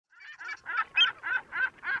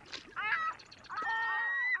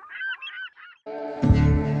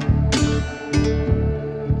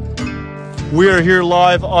We are here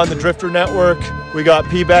live on the Drifter Network. We got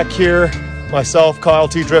P-Beck here, myself, Kyle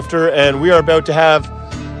T. Drifter, and we are about to have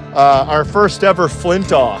our first ever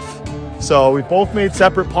flint off. So we both made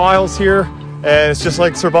separate piles here, and it's just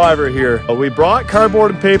like Survivor here. We brought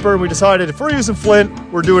cardboard and paper, and we decided if we're using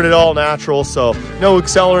flint, we're doing it all natural. So no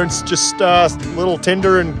accelerants, just little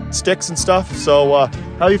tinder and sticks and stuff. So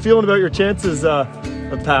how are you feeling about your chances,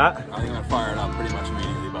 Pat? I'm gonna fire it up pretty much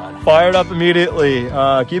immediately, bud. Fired up immediately.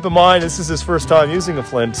 Keep in mind, this is his first time using a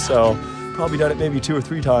flint, so probably done it maybe 2 or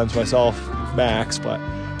 3 times myself, max. But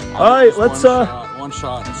all right, let's one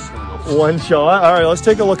shot. One shot. All right, let's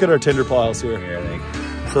take a look at our tinder piles here.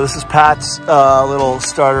 So this is Pat's little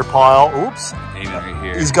starter pile. Oops. Aiming right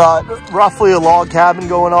here. He's got roughly a log cabin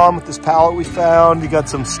going on with this pallet we found. He got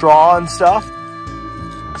some straw and stuff.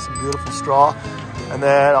 Some beautiful straw. And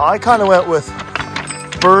then I kind of went with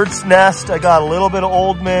bird's nest. I got a little bit of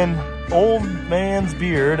old man's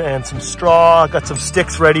beard and some straw. I got some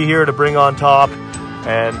sticks ready here to bring on top.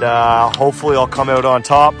 And hopefully I'll come out on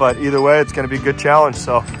top. But either way, it's going to be a good challenge.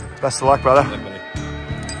 So best of luck, brother.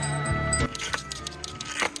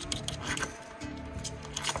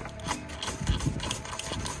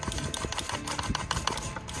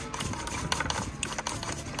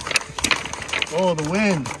 Oh, the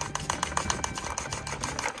wind.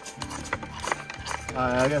 All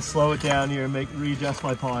right, I gotta slow it down here and readjust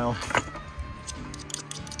my pile.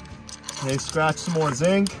 Okay, scratch some more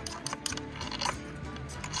zinc.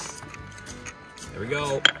 There we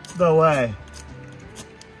go. No way.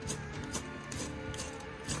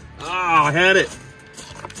 Oh, I had it.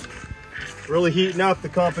 Really heating up the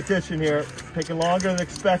competition here. Taking longer than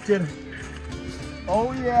expected.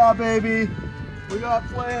 Oh yeah, baby. We got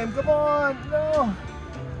flame. Come on. No.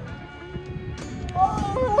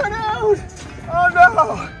 Oh, it went out. Oh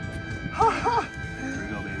no. There we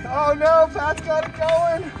go, baby. Oh no, Pat's got it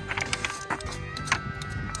going.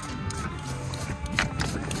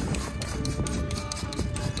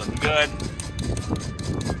 Looking good.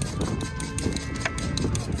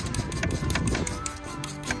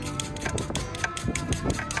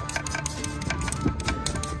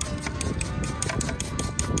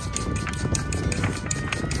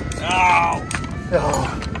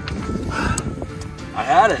 Oh. I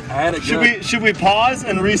had it good. Should we pause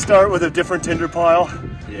and restart with a different tinder pile?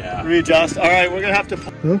 Yeah. Readjust. All right, we're gonna have to.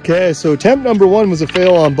 Okay, so attempt number 1 was a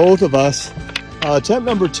fail on both of us. Attempt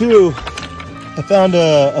number 2, I found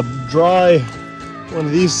a dry one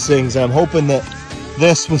of these things. I'm hoping that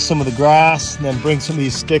this with some of the grass and then bring some of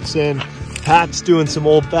these sticks in. Pat's doing some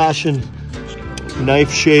old-fashioned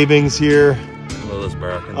knife shavings here.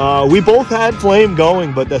 We both had flame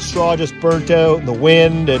going, but the straw just burnt out in the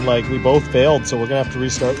wind, and like we both failed. So we're gonna have to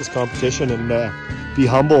restart this competition and be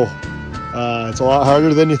humble. It's a lot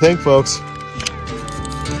harder than you think, folks.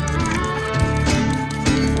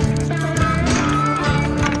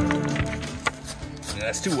 Yeah,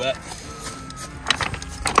 that's too wet.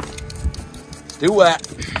 Too wet.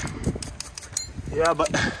 Yeah, but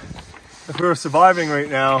if we were surviving right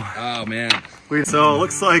now. Oh man. So it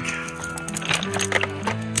looks like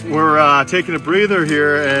we're taking a breather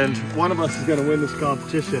here, and one of us is gonna win this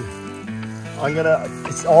competition.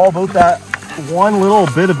 It's all about that one little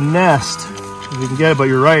bit of nest. If you can get it, but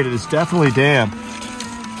you're right, it is definitely damp.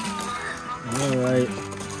 All right.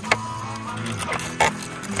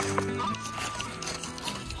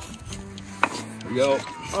 Here we go.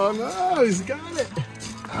 Oh no, he's got it.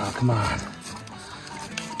 Oh, come on.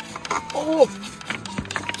 Oh.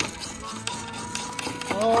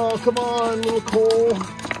 Oh, come on, little coal.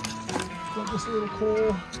 Got this little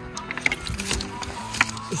coal.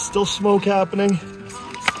 There's still smoke happening.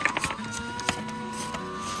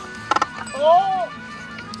 Oh!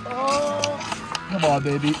 Oh! Come on,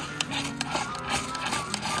 baby.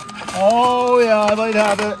 Oh, yeah, I might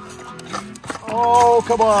have it. Oh,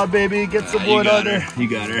 come on, baby. Get some wood under. You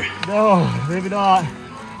got her. No, maybe not.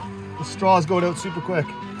 The straw's going out super quick.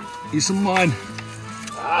 Use some mine.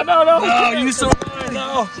 Ah, no, no. No, use some mine.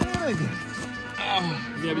 No. Kidding. Oh,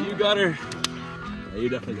 yeah, but you got her. Yeah, you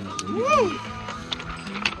definitely got her. Woo!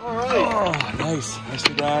 All right. Oh, nice.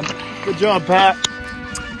 Nicely done. Good job, Pat.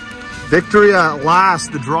 Victory at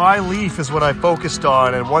last. The dry leaf is what I focused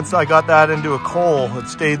on, and once I got that into a coal, it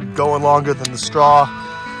stayed going longer than the straw.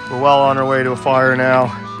 We're well on our way to a fire now.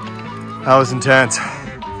 That was intense.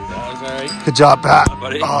 That was all right. Good job, Pat. Yeah,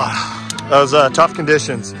 buddy. Oh, that was tough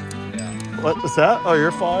conditions. Yeah. What was that? Oh,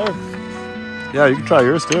 your fire? Yeah, you can try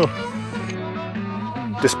yours too.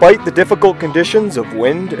 Despite the difficult conditions of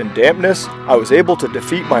wind and dampness, I was able to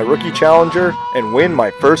defeat my rookie challenger and win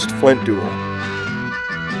my first flint duel.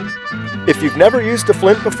 If you've never used a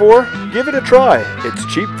flint before, give it a try. It's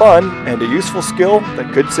cheap fun and a useful skill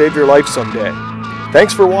that could save your life someday.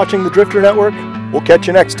 Thanks for watching the Drifter Network. We'll catch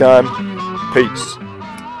you next time. Peace.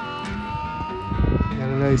 Got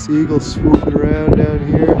a nice eagle swooping around down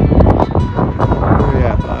here. Where are you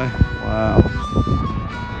at, bye? Wow.